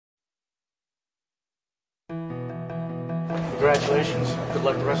Congratulations. Good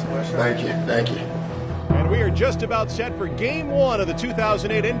luck the rest of the way. Thank you. Thank you. And we are just about set for Game 1 of the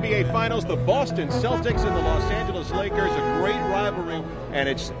 2008 NBA Finals. The Boston Celtics and the Los Angeles Lakers. A great rivalry, and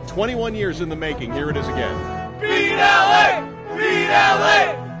it's 21 years in the making. Here it is again. Beat LA! Beat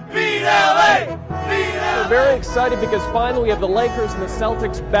LA! Beat LA! Beat LA! We're very excited because finally we have the Lakers and the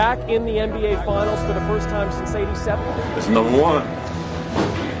Celtics back in the NBA Finals for the first time since '87. It's number one.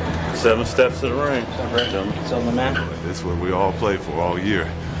 7 steps to the ring. So the man. This is what we all play for all year,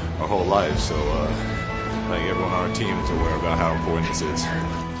 our whole life. So I think everyone on our team is aware about how important this is.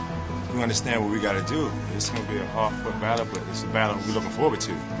 We understand what we got to do. It's going to be a hard-fought battle, but it's a battle we're looking forward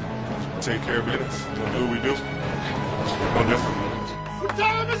to. Take care of business. Do what we do. No different. What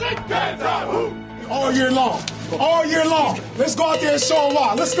time is it? Game time! All year long. All year long. Let's go out there and show them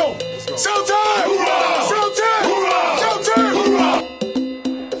why. Let's go. Showtime! Hoorah! Showtime! Hoorah! Showtime! Hoorah!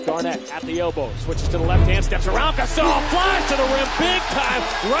 Garnett at the elbow, switches to the left hand, steps around, Gasol flies to the rim, big time,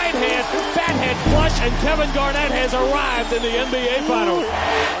 right hand, fat hand flush, and Kevin Garnett has arrived in the NBA Finals.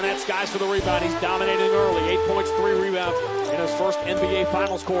 Garnett skies for the rebound, he's dominating early, 8 points, 3 rebounds in his first NBA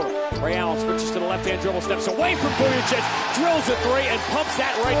Finals quarter. Ray Allen switches to the left hand dribble, steps away from Vujacic, drills a 3, and pumps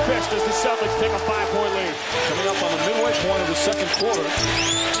that right fist as the Celtics take a 5-point lead. Coming up on the midway point of the second quarter.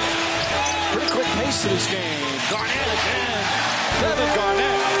 Pretty quick pace to this game. Garnett again. Kevin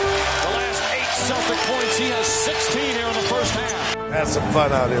Garnett. The last 8 Celtic points. He has 16 here in the first half. Had some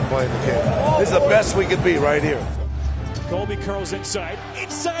fun out here playing the game. This is the best we could be right here. Colby curls inside.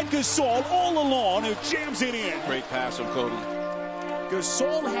 Inside Gasol all alone who jams it in. Great pass from Cody.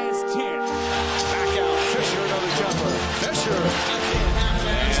 Gasol has 10. Back out. Fisher another jumper. Fisher.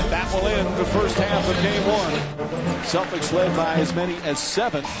 And that will end the first half of Game 1. Celtics led by as many as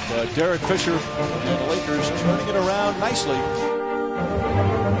 7. But Derek Fisher and the Lakers turning it around nicely.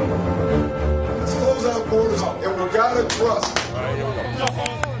 Let's close out quarters, and we got to trust.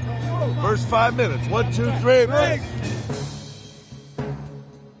 First 5 minutes. 1, 2, 3, break.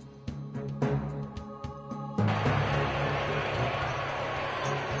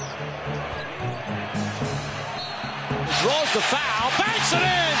 Draws the foul, banks it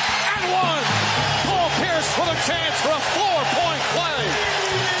in, and one. Paul Pierce with a chance for a 4-point play.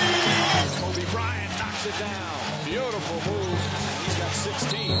 Kobe Bryant knocks it down. Beautiful move. He's got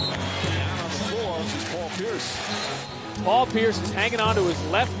 16. Down on the floor is Paul Pierce. Paul Pierce is hanging on to his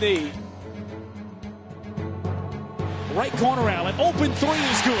left knee. Right corner Allen, open 3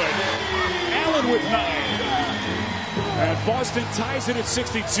 is good. Allen with 9. And Boston ties it at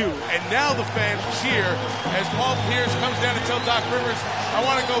 62. And now the fans cheer as Paul Pierce comes down to tell Doc Rivers, I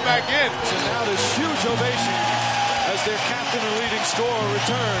want to go back in. So now this huge ovation as their captain and leading scorer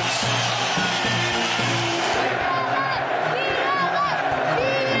returns.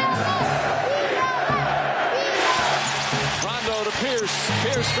 Rondo to Pierce.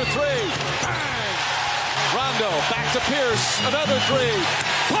 Pierce for 3. Bang! Rondo back to Pierce. Another 3.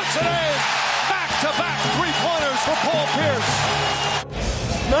 Puts it in. Back-to-back 3-pointers for Paul Pierce.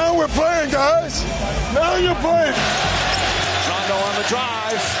 Now we're playing, guys. Now you're playing. Rondo on the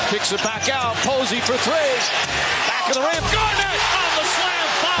drive. Kicks it back out. Posey for 3. Back of the rim. Garnett on the slam.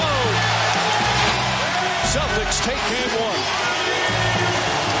 Followed. Celtics take Game 1.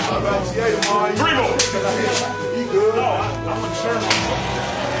 Dribble! He good. No, I'm concerned.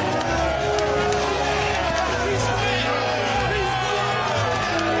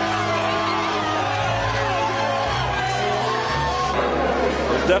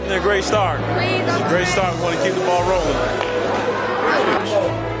 Definitely a great start. It's a great start. We want to keep the ball rolling.